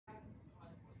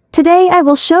Today I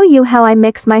will show you how I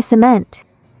mix my cement.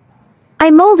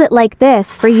 I mold it like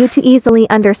this for you to easily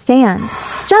understand.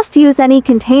 Just use any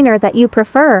container that you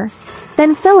prefer,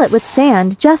 then fill it with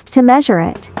sand just to measure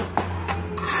it.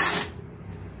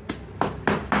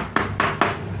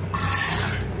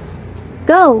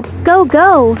 Go, go,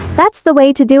 go! That's the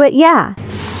way to do it, yeah.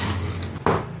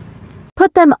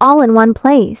 Put them all in one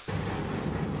place.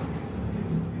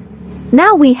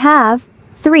 Now we have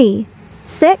 3,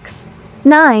 6,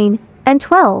 9, and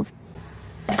 12.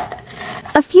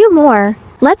 A few more.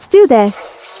 Let's do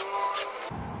this.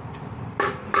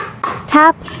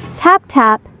 Tap, tap,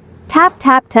 tap, tap,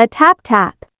 tap, ta, tap,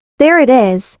 tap. There it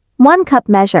is, 1 cup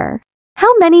measure.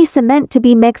 How many cement to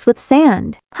be mixed with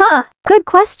sand? Good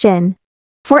question.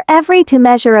 For every 2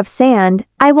 measure of sand,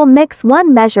 I will mix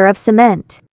 1 measure of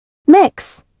cement.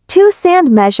 Mix 2 sand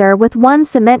measure with 1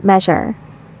 cement measure.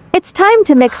 It's time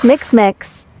to mix, mix,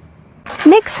 mix.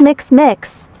 Mix, mix,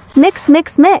 mix. Mix,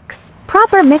 mix, mix.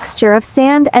 Proper mixture of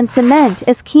sand and cement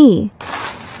is key.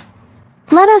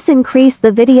 Let us increase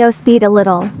the video speed a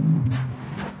little.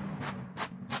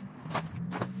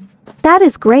 That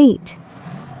is great.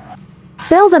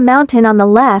 Build a mountain on the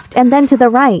left and then to the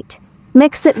right.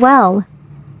 Mix it well.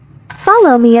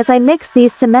 Follow me as I mix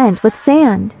these cement with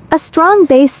sand. A strong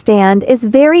base stand is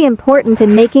very important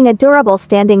in making a durable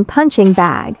standing punching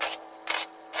bag.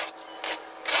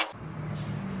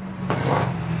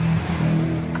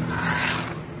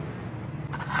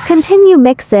 Continue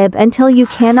mix-ib until you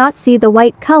cannot see the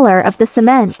white color of the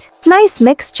cement. Nice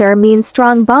mixture means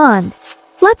strong bond.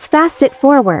 Let's fast it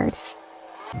forward.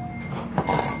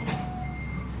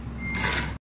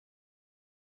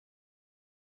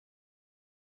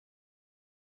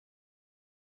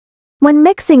 When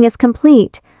mixing is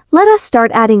complete, let us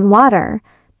start adding water,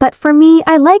 but for me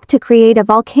I like to create a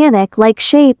volcanic-like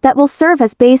shape that will serve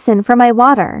as basin for my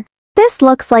water. This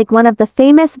looks like one of the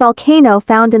famous volcano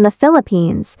found in the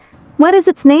Philippines. What is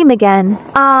its name again?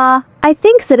 I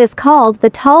think it is called the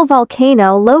Taal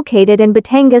volcano located in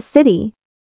Batangas City.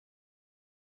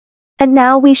 And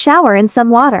now we shower in some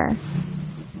water.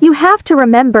 You have to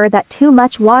remember that too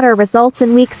much water results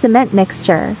in weak cement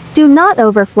mixture. Do not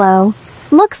overflow.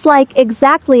 Looks like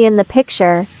exactly in the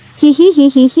picture.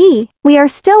 Hee. We are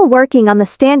still working on the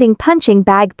standing punching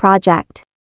bag project.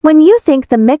 When you think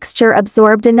the mixture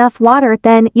absorbed enough water,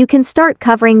 then you can start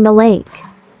covering the lake.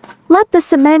 Let the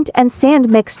cement and sand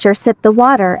mixture sip the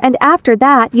water, and after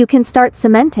that you can start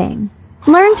cementing.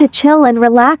 Learn to chill and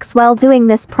relax while doing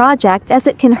this project as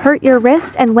it can hurt your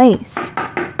wrist and waist.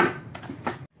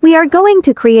 We are going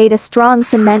to create a strong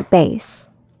cement base.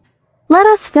 Let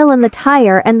us fill in the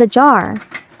tire and the jar.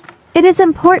 It is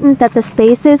important that the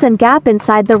spaces and gap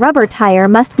inside the rubber tire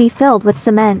must be filled with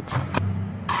cement.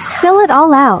 Fill it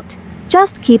all out.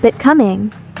 Just keep it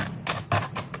coming.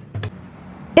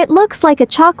 It looks like a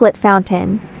chocolate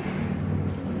fountain.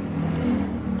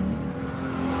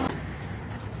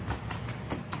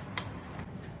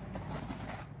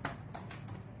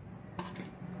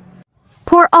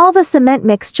 Pour all the cement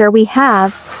mixture we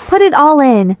have, put it all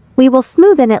in, we will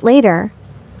smoothen it later.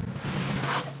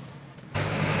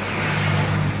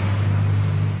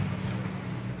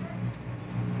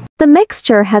 The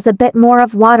mixture has a bit more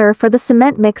of water for the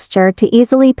cement mixture to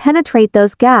easily penetrate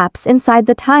those gaps inside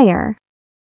the tire.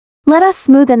 Let us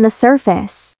smoothen the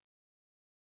surface.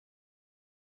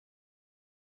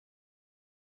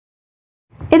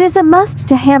 It is a must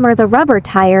to hammer the rubber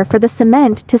tire for the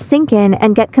cement to sink in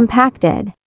and get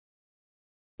compacted.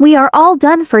 We are all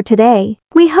done for today.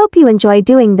 We hope you enjoy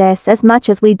doing this as much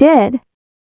as we did.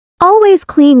 Always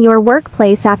clean your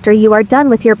workplace after you are done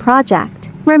with your project.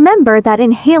 Remember that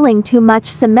inhaling too much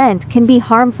cement can be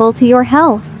harmful to your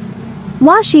health.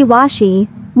 Washi washi,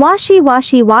 washi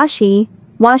washi washi,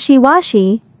 washi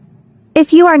washi.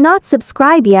 If you are not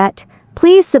subscribed yet,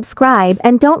 please subscribe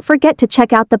and don't forget to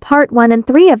check out the part 1 and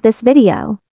 3 of this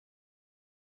video.